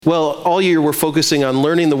Well, all year we're focusing on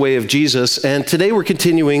learning the way of Jesus, and today we're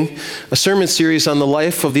continuing a sermon series on the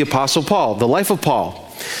life of the Apostle Paul, the life of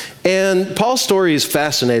Paul. And Paul's story is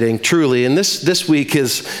fascinating, truly, and this week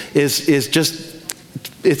is just,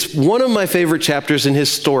 it's one of my favorite chapters in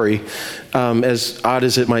his story, as odd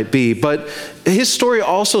as it might be. But his story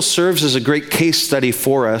also serves as a great case study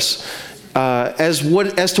for us as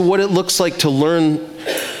to what it looks like to learn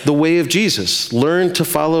the way of Jesus, learn to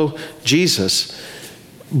follow Jesus.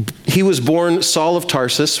 He was born Saul of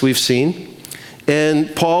Tarsus, we've seen,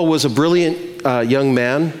 and Paul was a brilliant young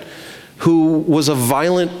man who was a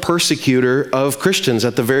violent persecutor of Christians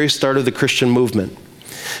at the very start of the Christian movement.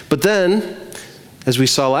 But then, as we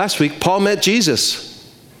saw last week, Paul met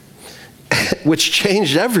Jesus, which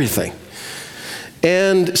changed everything.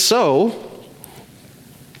 And so,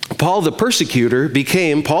 Paul the Persecutor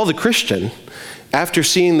became Paul the Christian after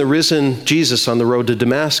seeing the risen Jesus on the road to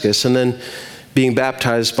Damascus and then being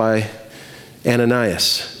baptized by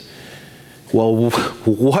Ananias. Well,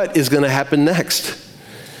 what is going to happen next?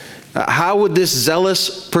 How would this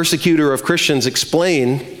zealous persecutor of Christians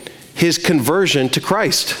explain his conversion to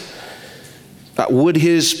Christ? Would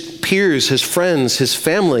his peers, his friends, his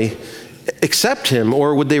family accept him,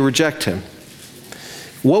 or would they reject him?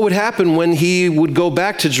 What would happen when he would go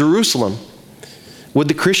back to Jerusalem? Would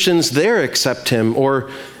the Christians there accept him, or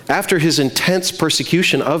after his intense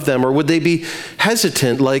persecution of them, or would they be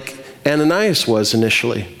hesitant like Ananias was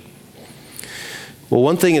initially? Well,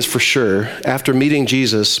 one thing is for sure, after meeting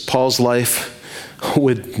Jesus, Paul's life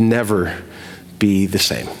would never be the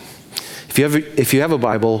same. If you have a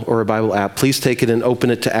Bible or a Bible app, please take it and open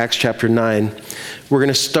it to Acts chapter 9. We're going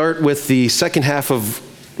to start with the second half of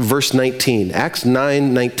verse 19, Acts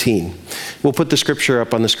 9:19. We'll put the scripture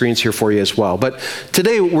up on the screens here for you as well. But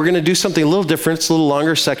today we're going to do something a little different. It's a little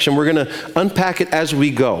longer section. We're going to unpack it as we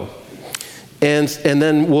go. And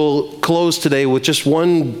then we'll close today with just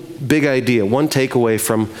one big idea, one takeaway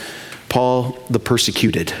from Paul the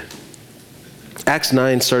Persecuted. Acts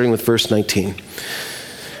 9, starting with verse 19.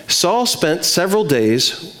 Saul spent several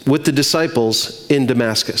days with the disciples in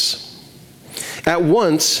Damascus. At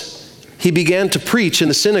once, he began to preach in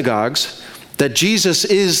the synagogues that Jesus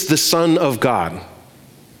is the Son of God.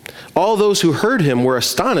 All those who heard him were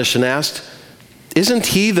astonished and asked, "Isn't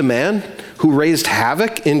he the man who raised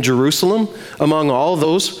havoc in Jerusalem among all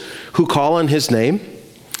those who call on his name?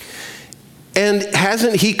 And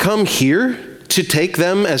hasn't he come here to take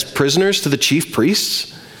them as prisoners to the chief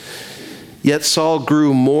priests?" Yet Saul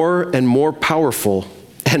grew more and more powerful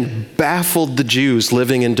and baffled the Jews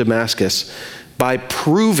living in Damascus by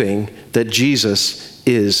proving that Jesus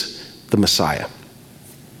is the Messiah.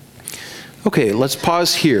 Okay, let's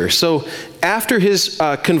pause here. So after his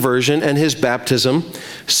conversion and his baptism,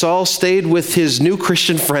 Saul stayed with his new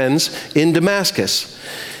Christian friends in Damascus.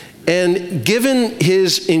 And given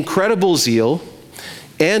his incredible zeal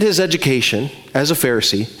and his education as a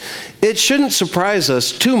Pharisee, it shouldn't surprise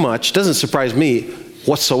us too much, doesn't surprise me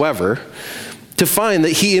whatsoever, to find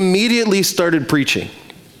that he immediately started preaching.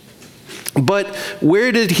 But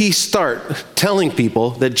where did he start telling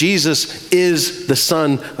people that Jesus is the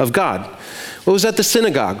Son of God? Well, it was at the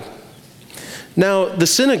synagogue. Now, the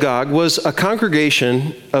synagogue was a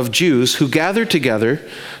congregation of Jews who gathered together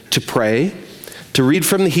to pray, to read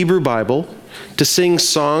from the Hebrew Bible, to sing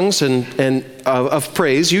songs and of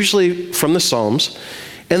praise, usually from the Psalms,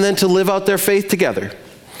 and then to live out their faith together.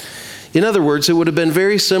 In other words, it would have been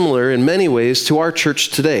very similar in many ways to our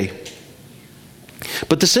church today.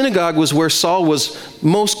 But the synagogue was where Saul was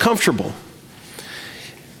most comfortable.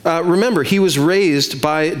 Remember, he was raised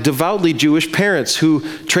by devoutly Jewish parents who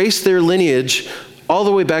traced their lineage all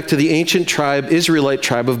the way back to the ancient Israelite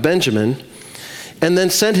tribe of Benjamin, and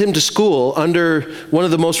then sent him to school under one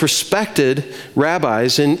of the most respected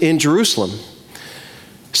rabbis in Jerusalem.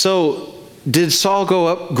 So, did Saul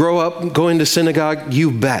grow up going to synagogue?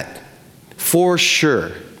 You bet. For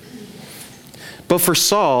sure. But for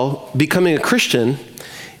Saul, becoming a Christian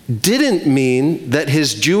didn't mean that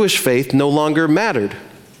his Jewish faith no longer mattered.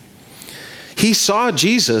 He saw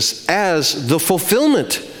Jesus as the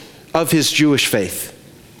fulfillment of his Jewish faith.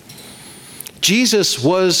 Jesus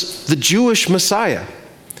was the Jewish Messiah.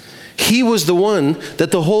 He was the one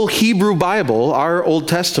that the whole Hebrew Bible, our Old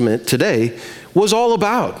Testament today, was all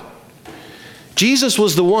about. Jesus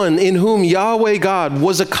was the one in whom Yahweh God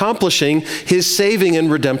was accomplishing his saving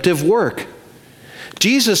and redemptive work.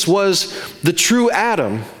 Jesus was the true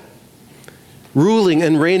Adam, ruling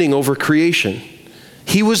and reigning over creation.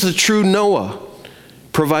 He was the true Noah,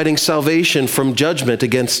 providing salvation from judgment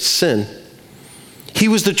against sin. He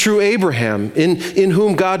was the true Abraham, in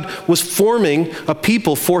whom God was forming a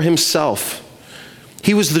people for himself.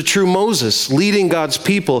 He was the true Moses, leading God's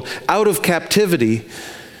people out of captivity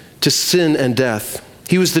to sin and death.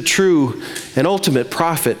 He was the true and ultimate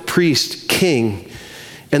prophet, priest, king.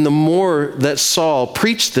 And the more that Saul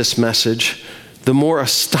preached this message, the more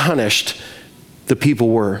astonished the people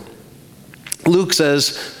were. Luke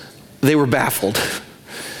says they were baffled.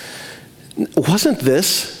 Wasn't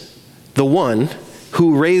this the one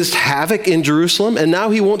who raised havoc in Jerusalem, and now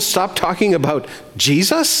he won't stop talking about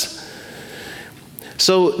Jesus?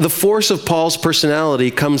 So the force of Paul's personality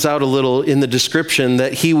comes out a little in the description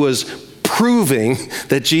that he was proving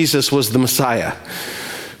that Jesus was the Messiah.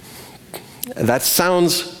 That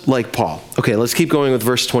sounds like Paul. Okay, let's keep going with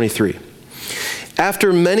verse 23.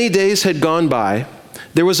 After many days had gone by,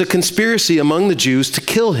 there was a conspiracy among the Jews to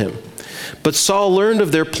kill him. But Saul learned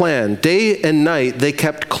of their plan. Day and night they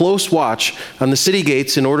kept close watch on the city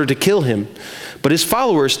gates in order to kill him. But his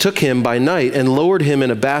followers took him by night and lowered him in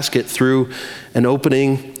a basket through an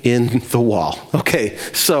opening in the wall. Okay,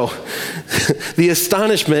 so the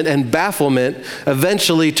astonishment and bafflement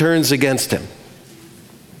eventually turns against him.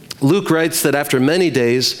 Luke writes that after many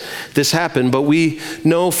days this happened, but we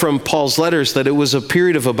know from Paul's letters that it was a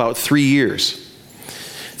period of about 3 years.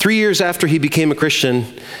 3 years after he became a Christian,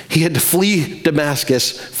 he had to flee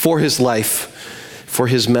Damascus for his life, for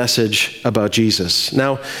his message about Jesus.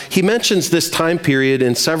 Now, he mentions this time period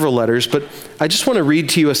in several letters, but I just want to read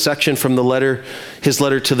to you a section from his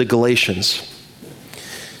letter to the Galatians.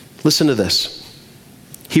 Listen to this.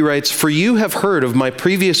 He writes, "For you have heard of my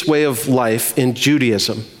previous way of life in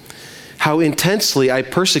Judaism, how intensely I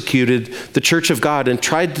persecuted the church of God and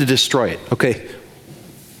tried to destroy it." Okay,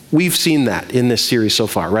 we've seen that in this series so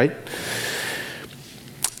far, right?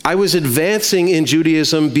 "I was advancing in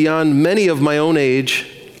Judaism beyond many of my own age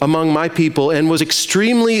among my people and was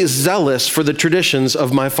extremely zealous for the traditions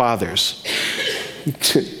of my fathers."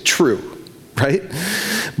 True, right?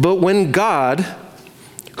 "But when God,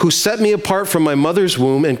 who set me apart from my mother's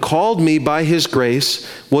womb and called me by his grace,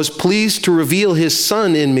 was pleased to reveal his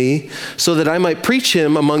Son in me so that I might preach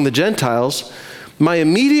him among the Gentiles, my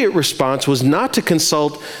immediate response was not to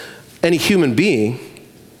consult any human being.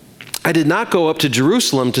 I did not go up to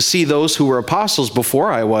Jerusalem to see those who were apostles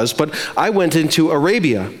before I was, but I went into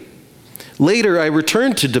Arabia. Later, I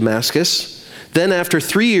returned to Damascus. Then after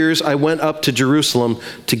 3 years, I went up to Jerusalem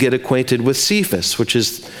to get acquainted with Cephas," which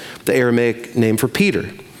is the Aramaic name for Peter,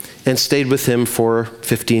 "and stayed with him for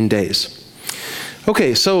 15 days.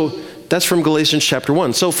 Okay, so that's from Galatians chapter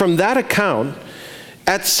 1. So from that account,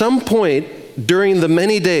 at some point during the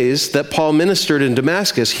many days that Paul ministered in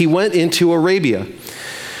Damascus, he went into Arabia.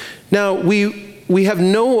 Now, we have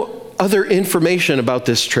no other information about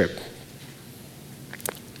this trip,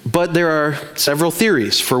 but there are several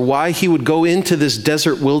theories for why he would go into this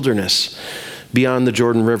desert wilderness beyond the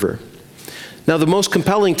Jordan River. Now, the most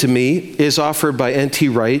compelling to me is offered by N.T.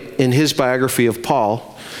 Wright in his biography of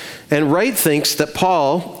Paul. And Wright thinks that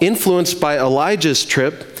Paul, influenced by Elijah's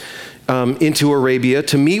trip into Arabia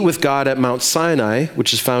to meet with God at Mount Sinai,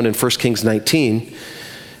 which is found in 1 Kings 19,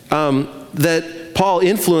 that Paul,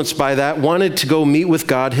 influenced by that, wanted to go meet with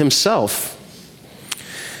God himself.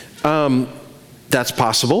 That's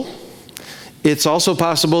possible. It's also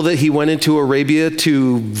possible that he went into Arabia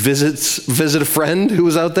to visit a friend who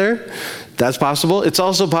was out there. That's possible. It's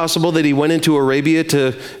also possible that he went into Arabia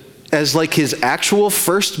as like his actual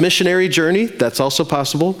first missionary journey. That's also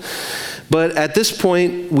possible. But at this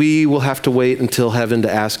point, we will have to wait until heaven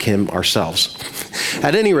to ask him ourselves.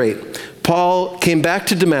 At any rate, Paul came back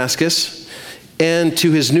to Damascus and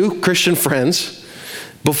to his new Christian friends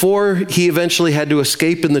before he eventually had to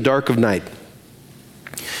escape in the dark of night.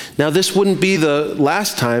 Now, this wouldn't be the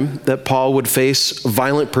last time that Paul would face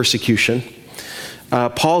violent persecution.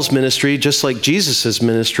 Paul's ministry, just like Jesus'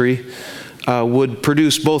 ministry, would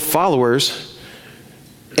produce both followers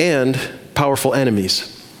and powerful enemies.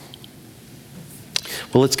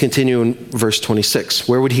 Well, let's continue in verse 26.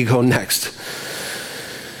 Where would he go next?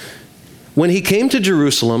 "When he came to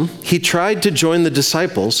Jerusalem, he tried to join the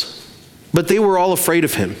disciples, but they were all afraid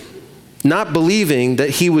of him, not believing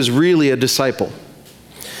that he was really a disciple.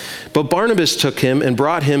 But Barnabas took him and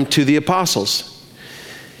brought him to the apostles.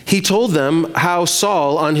 He told them how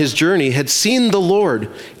Saul on his journey had seen the Lord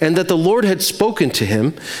and that the Lord had spoken to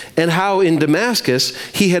him, and how in Damascus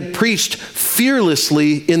he had preached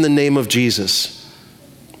fearlessly in the name of Jesus."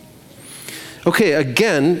 Okay,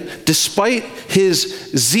 again, despite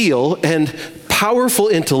his zeal and powerful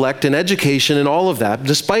intellect and education and all of that,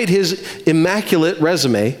 despite his immaculate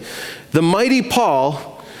resume, the mighty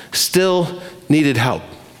Paul still needed help.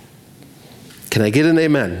 Can I get an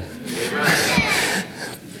amen? Amen.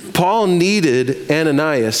 Paul needed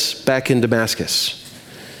Ananias back in Damascus.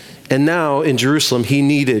 And now in Jerusalem, he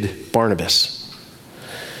needed Barnabas.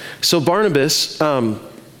 So Barnabas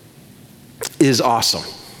is awesome.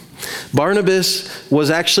 Barnabas was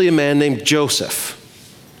actually a man named Joseph,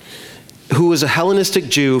 who was a Hellenistic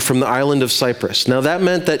Jew from the island of Cyprus. Now that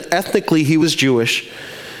meant that ethnically he was Jewish,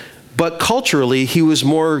 but culturally he was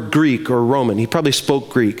more Greek or Roman. He probably spoke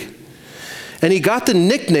Greek. And he got the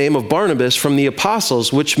nickname of Barnabas from the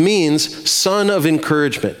apostles, which means son of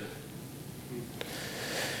encouragement.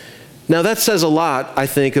 Now that says a lot, I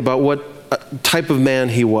think, about what type of man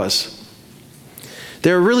he was.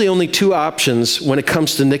 There are really only two options when it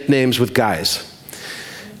comes to nicknames with guys.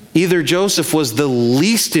 Either Joseph was the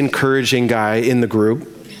least encouraging guy in the group,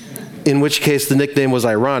 in which case the nickname was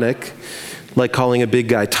ironic, like calling a big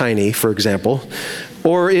guy tiny, for example,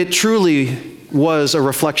 or it truly was a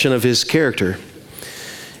reflection of his character.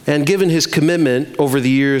 And given his commitment over the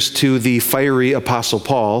years to the fiery Apostle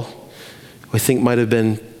Paul, who I think might have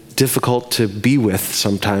been difficult to be with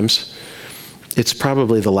sometimes, it's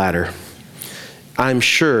probably the latter. I'm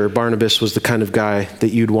sure Barnabas was the kind of guy that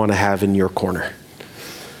you'd want to have in your corner.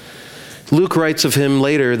 Luke writes of him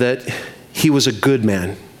later that he was a good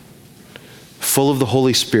man, full of the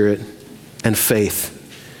Holy Spirit and faith.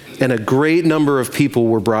 And a great number of people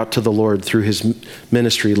were brought to the Lord through his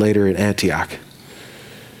ministry later in Antioch.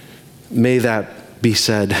 May that be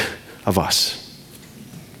said of us.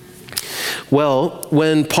 Well,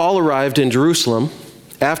 when Paul arrived in Jerusalem,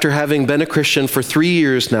 after having been a Christian for 3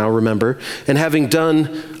 years now, remember, and having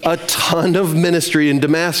done a ton of ministry in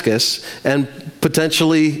Damascus and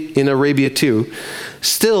potentially in Arabia too,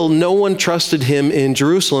 still no one trusted him in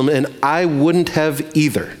Jerusalem, and I wouldn't have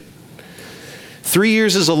either. 3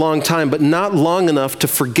 years is a long time, but not long enough to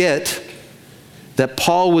forget that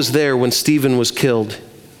Paul was there when Stephen was killed,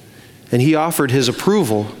 and he offered his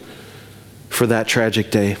approval for that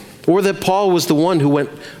tragic day. Or that Paul was the one who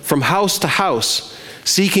went from house to house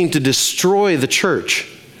seeking to destroy the church.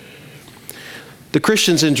 The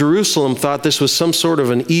Christians in Jerusalem thought this was some sort of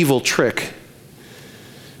an evil trick.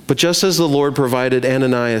 But just as the Lord provided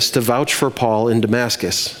Ananias to vouch for Paul in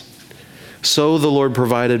Damascus, so the Lord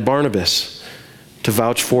provided Barnabas to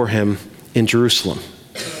vouch for him in Jerusalem.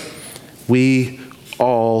 We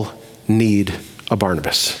all need a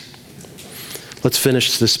Barnabas. Let's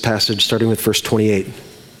finish this passage starting with verse 28.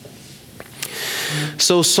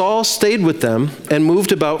 So Saul stayed with them and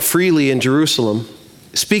moved about freely in Jerusalem,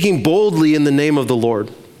 speaking boldly in the name of the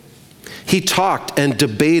Lord. He talked and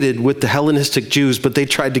debated with the Hellenistic Jews, but they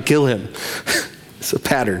tried to kill him. It's a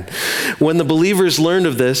pattern. When the believers learned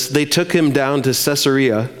of this, they took him down to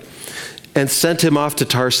Caesarea and sent him off to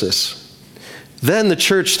Tarsus. Then the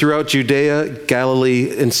church throughout Judea,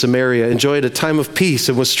 Galilee, and Samaria enjoyed a time of peace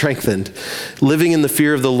and was strengthened. Living in the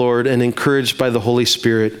fear of the Lord and encouraged by the Holy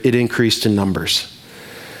Spirit, it increased in numbers.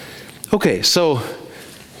 Okay, so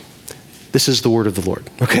this is the word of the Lord.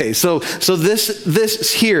 Okay, so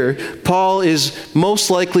this here, Paul is most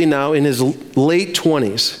likely now in his late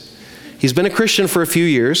 20s. He's been a Christian for a few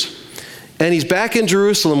years. And he's back in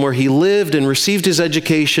Jerusalem where he lived and received his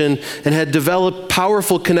education and had developed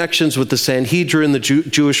powerful connections with the Sanhedrin, the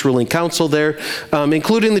Jewish ruling council there,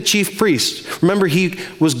 including the chief priest. Remember, he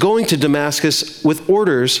was going to Damascus with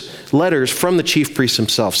letters from the chief priest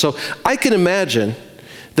himself. So I can imagine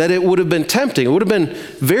that it would have been tempting. It would have been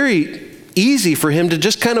very easy for him to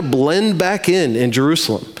just kind of blend back in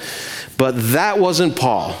Jerusalem. But that wasn't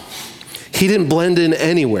Paul. He didn't blend in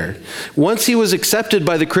anywhere. Once he was accepted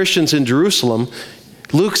by the Christians in Jerusalem,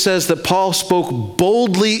 Luke says that Paul spoke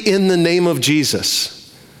boldly in the name of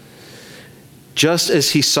Jesus, just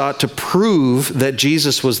as he sought to prove that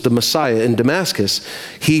Jesus was the Messiah in Damascus.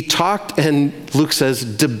 He talked and, Luke says,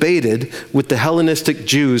 debated with the Hellenistic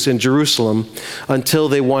Jews in Jerusalem until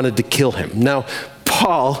they wanted to kill him. Now,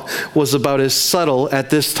 Paul was about as subtle at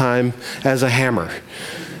this time as a hammer.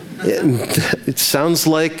 It sounds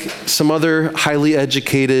like some other highly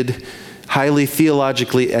educated, highly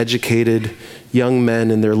theologically educated young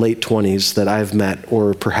men in their late 20s that I've met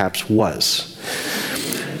or perhaps was.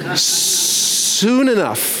 Soon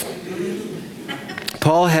enough,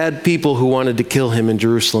 Paul had people who wanted to kill him in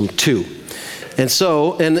Jerusalem too. And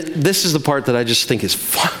this is the part that I just think is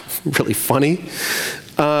really funny.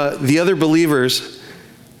 The other believers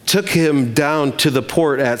took him down to the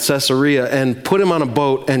port at Caesarea and put him on a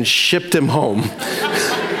boat and shipped him home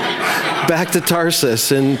back to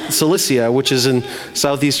Tarsus in Cilicia, which is in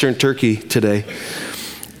southeastern Turkey today.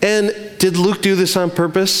 And did Luke do this on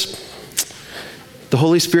purpose? The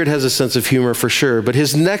Holy Spirit has a sense of humor for sure, but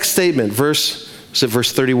his next statement, verse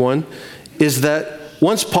 31, is that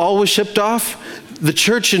once Paul was shipped off, the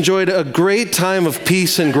church enjoyed a great time of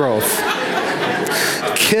peace and growth.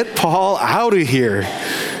 Get Paul out of here.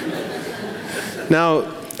 Now,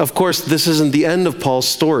 of course, this isn't the end of Paul's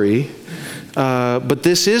story, but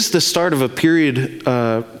this is the start of a period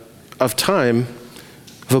of time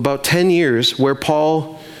of about 10 years where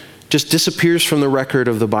Paul just disappears from the record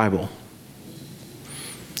of the Bible.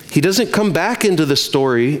 He doesn't come back into the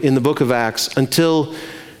story in the book of Acts until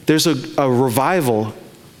there's a revival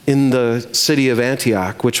in the city of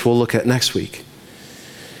Antioch, which we'll look at next week.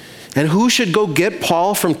 And who should go get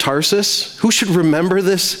Paul from Tarsus? Who should remember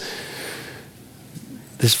this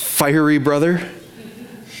fiery brother?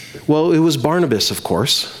 Well, it was Barnabas, of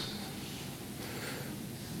course.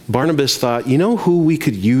 Barnabas thought, you know who we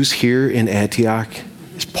could use here in Antioch?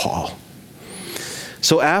 Is Paul.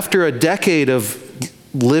 So after a decade of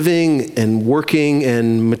living and working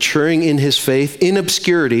and maturing in his faith in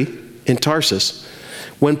obscurity in Tarsus,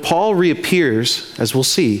 when Paul reappears, as we'll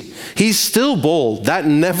see, he's still bold. That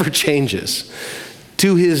never changes.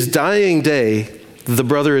 To his dying day, the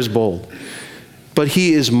brother is bold. But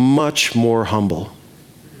he is much more humble.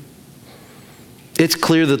 It's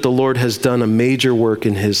clear that the Lord has done a major work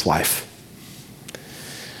in his life.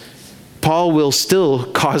 Paul will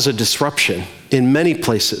still cause a disruption in many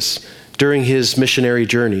places during his missionary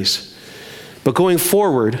journeys. But going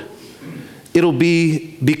forward, it'll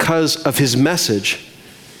be because of his message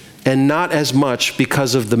and not as much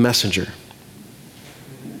because of the messenger.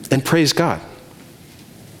 And praise God.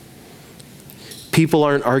 People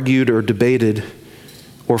aren't argued or debated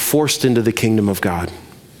or forced into the kingdom of God.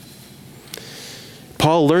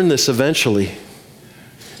 Paul learned this eventually.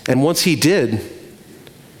 And once he did,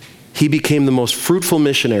 he became the most fruitful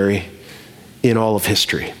missionary in all of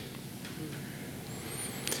history.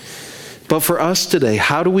 But for us today,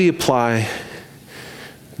 how do we apply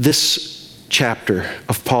this chapter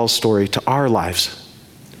of Paul's story to our lives?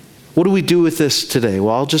 What do we do with this today?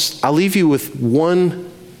 Well, I'll leave you with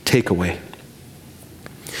one takeaway.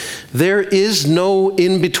 There is no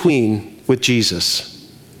in-between with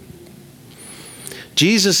Jesus.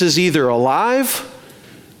 Jesus is either alive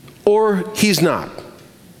or he's not.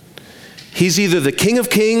 He's either the King of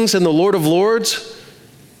Kings and the Lord of Lords,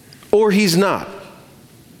 or he's not.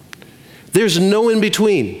 There's no in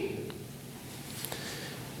between.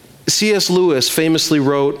 C.S. Lewis famously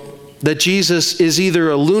wrote that Jesus is either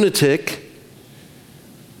a lunatic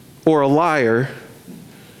or a liar,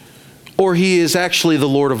 or he is actually the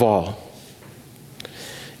Lord of all.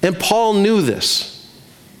 And Paul knew this.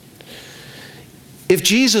 If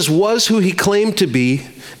Jesus was who he claimed to be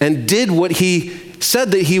and did what he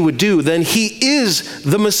said that he would do, then he is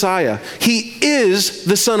the Messiah. He is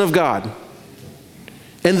the Son of God.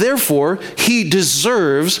 And therefore, he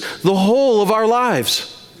deserves the whole of our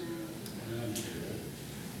lives.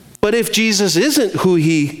 But if Jesus isn't who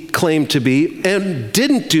he claimed to be and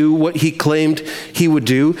didn't do what he claimed he would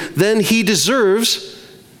do, then he deserves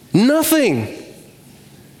nothing.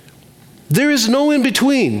 There is no in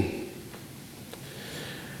between.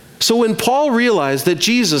 So when Paul realized that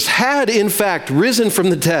Jesus had in fact risen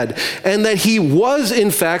from the dead and that he was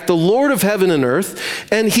in fact the Lord of heaven and earth,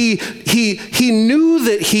 and he knew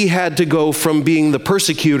that he had to go from being the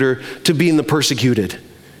persecutor to being the persecuted.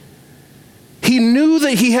 He knew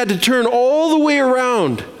that he had to turn all the way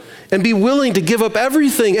around and be willing to give up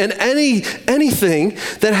everything and anything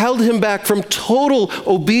that held him back from total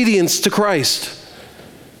obedience to Christ.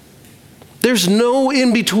 There's no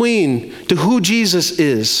in between to who Jesus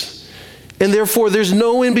is, and therefore there's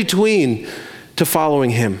no in between to following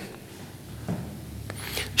him.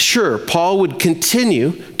 Sure, Paul would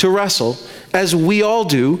continue to wrestle, as we all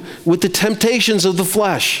do, with the temptations of the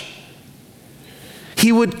flesh.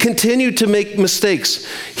 He would continue to make mistakes.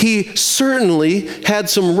 He certainly had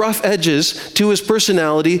some rough edges to his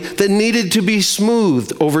personality that needed to be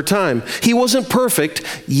smoothed over time. He wasn't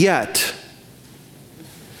perfect yet.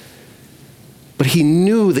 But he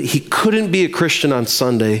knew that he couldn't be a Christian on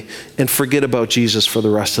Sunday and forget about Jesus for the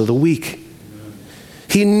rest of the week.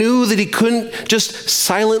 He knew that he couldn't just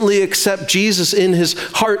silently accept Jesus in his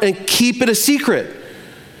heart and keep it a secret.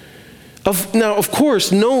 Now, of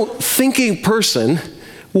course, no thinking person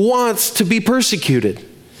wants to be persecuted.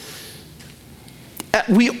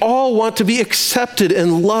 We all want to be accepted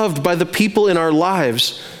and loved by the people in our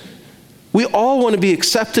lives. We all want to be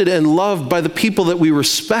accepted and loved by the people that we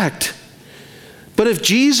respect. But if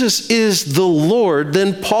Jesus is the Lord,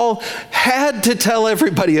 then Paul had to tell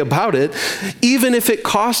everybody about it, even if it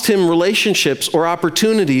cost him relationships or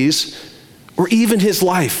opportunities or even his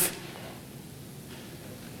life.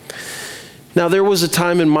 Now, there was a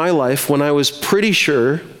time in my life when I was pretty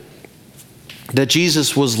sure that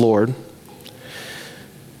Jesus was Lord,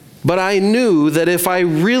 But I knew that if I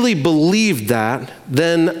really believed that,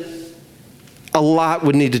 then a lot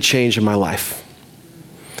would need to change in my life.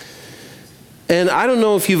 And I don't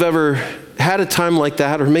know if you've ever had a time like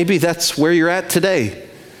that, or maybe that's where you're at today.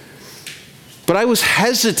 But I was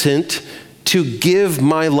hesitant to give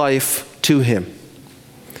my life to him.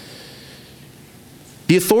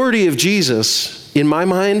 The authority of Jesus, in my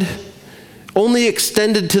mind, only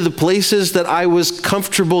extended to the places that I was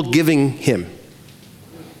comfortable giving him.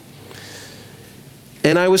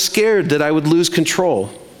 And I was scared that I would lose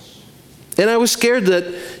control. And I was scared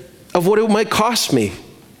of what it might cost me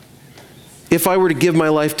if I were to give my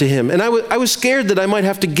life to him. And I was scared that I might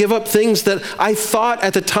have to give up things that I thought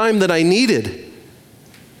at the time that I needed.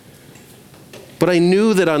 But I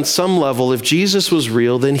knew that on some level, if Jesus was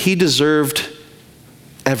real, then he deserved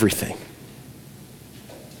everything.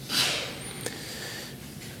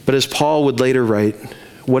 But as Paul would later write,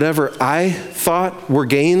 whatever I thought were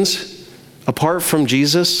gains apart from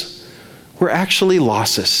Jesus were actually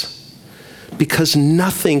losses, because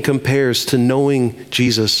nothing compares to knowing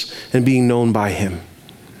Jesus and being known by him.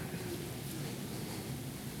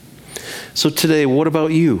 So today, what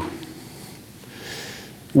about you?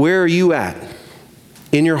 Where are you at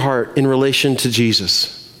in your heart in relation to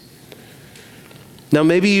Jesus? Now,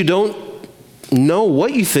 maybe you don't know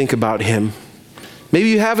what you think about him. Maybe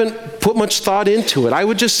you haven't put much thought into it. I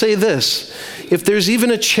would just say this: if there's even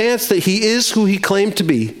a chance that he is who he claimed to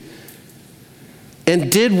be and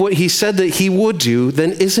did what he said that he would do,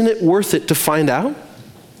 then isn't it worth it to find out?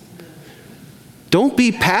 Don't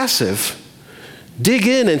be passive. Dig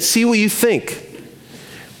in and see what you think.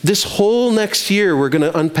 This whole next year, we're going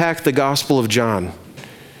to unpack the Gospel of John.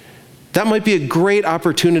 That might be a great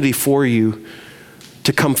opportunity for you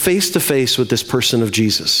to come face to face with this person of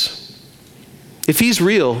Jesus. If he's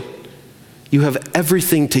real, you have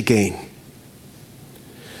everything to gain.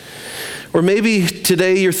 Or maybe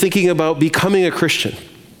today you're thinking about becoming a Christian.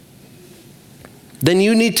 Then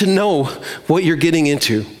you need to know what you're getting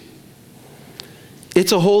into.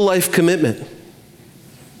 It's a whole life commitment.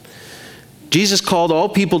 Jesus called all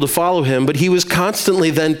people to follow him, but he was constantly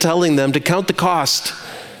then telling them to count the cost.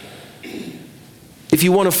 If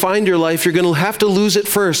you want to find your life, you're going to have to lose it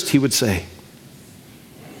first, he would say.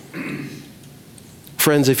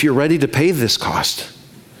 Friends, if you're ready to pay this cost,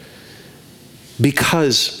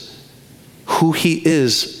 because who he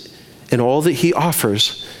is and all that he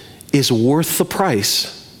offers is worth the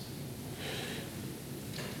price.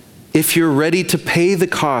 If you're ready to pay the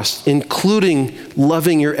cost, including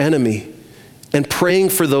loving your enemy and praying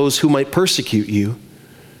for those who might persecute you,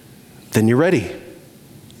 then you're ready.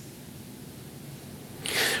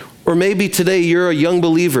 Or maybe today you're a young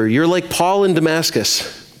believer. You're like Paul in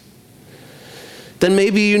Damascus. Then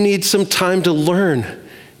maybe you need some time to learn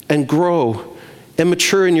and grow and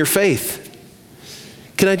mature in your faith.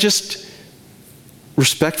 Can I just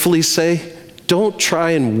respectfully say, don't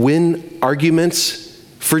try and win arguments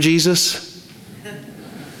for Jesus.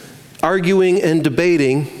 Arguing and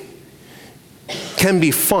debating can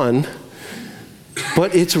be fun,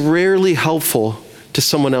 but it's rarely helpful to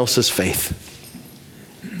someone else's faith.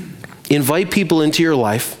 Invite people into your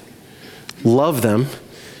life, love them,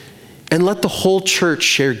 and let the whole church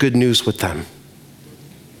share good news with them.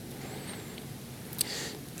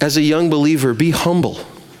 As a young believer, be humble.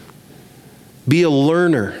 Be a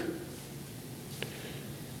learner.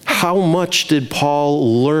 How much did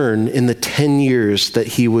Paul learn in the 10 years that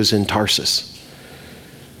he was in Tarsus?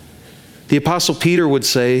 The Apostle Peter would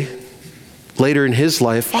say later in his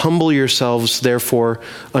life, "Humble yourselves, therefore,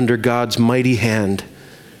 under God's mighty hand,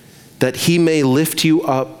 that he may lift you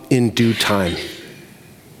up in due time."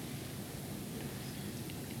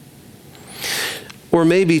 Or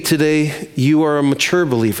maybe today you are a mature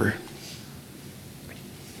believer.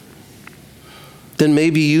 Then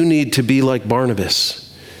maybe you need to be like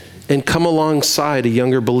Barnabas and come alongside a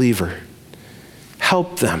younger believer.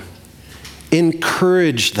 Help them.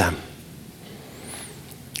 Encourage them.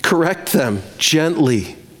 Correct them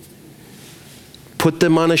gently. Put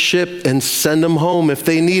them on a ship and send them home if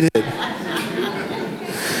they need it.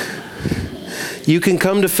 You can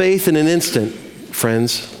come to faith in an instant,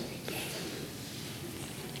 friends.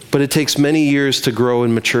 But it takes many years to grow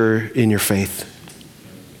and mature in your faith.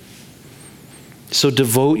 So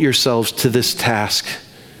devote yourselves to this task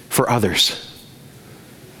for others.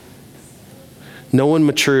 No one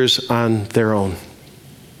matures on their own.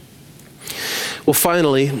 Well,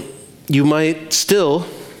 finally, you might still,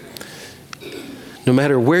 no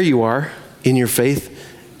matter where you are in your faith,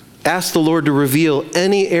 ask the Lord to reveal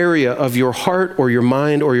any area of your heart or your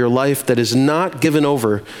mind or your life that is not given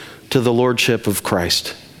over to the Lordship of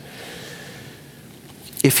Christ.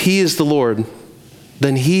 If he is the Lord,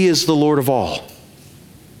 then he is the Lord of all.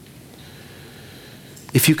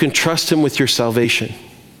 If you can trust him with your salvation,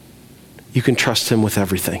 you can trust him with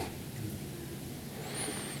everything.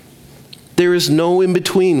 There is no in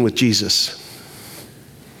between with Jesus.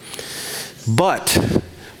 But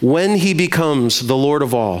when he becomes the Lord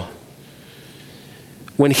of all,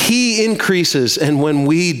 when he increases and when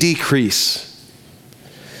we decrease,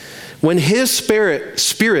 when his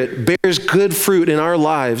spirit bears good fruit in our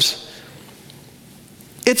lives,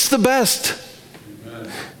 it's the best.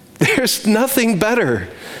 Amen. There's nothing better.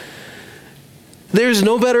 There's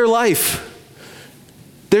no better life.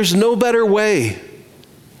 There's no better way.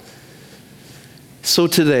 So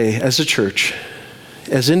today, as a church,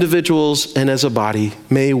 as individuals and as a body,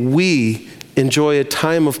 may we enjoy a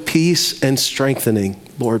time of peace and strengthening,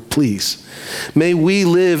 Lord, please. May we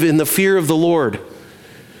live in the fear of the Lord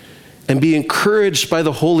and be encouraged by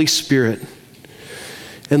the Holy Spirit.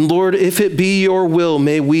 And Lord, if it be your will,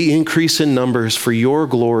 may we increase in numbers for your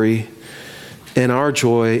glory and our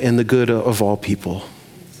joy and the good of all people.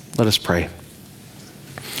 Let us pray.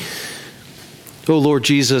 Oh Lord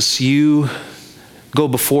Jesus, you go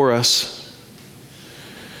before us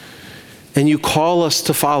and you call us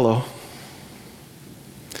to follow.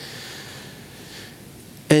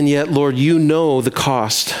 And yet, Lord, you know the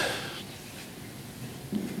cost.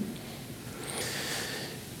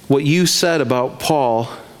 What you said about Paul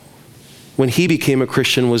when he became a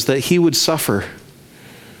Christian was that he would suffer.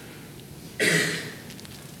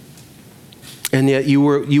 And yet you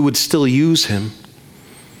would still use him.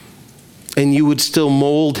 And you would still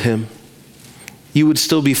mold him. You would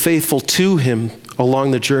still be faithful to him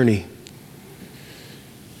along the journey.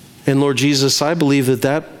 And Lord Jesus, I believe that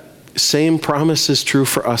that same promise is true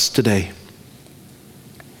for us today.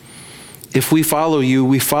 If we follow you,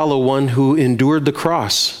 we follow one who endured the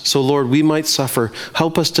cross. So Lord, we might suffer.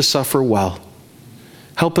 Help us to suffer well.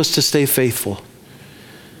 Help us to stay faithful.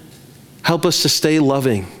 Help us to stay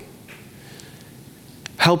loving.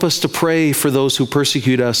 Help us to pray for those who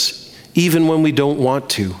persecute us, even when we don't want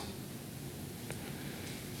to.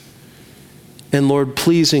 And Lord,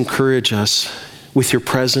 please encourage us with your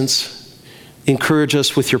presence. Encourage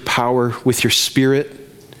us with your power, with your spirit.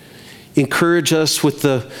 Encourage us with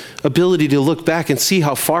the ability to look back and see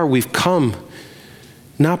how far we've come,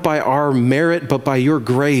 not by our merit, but by your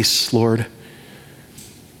grace, Lord.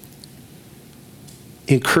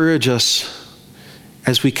 Encourage us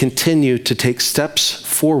as we continue to take steps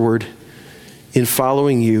forward in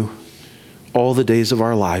following you all the days of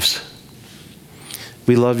our lives.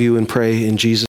 We love you and pray in Jesus' name.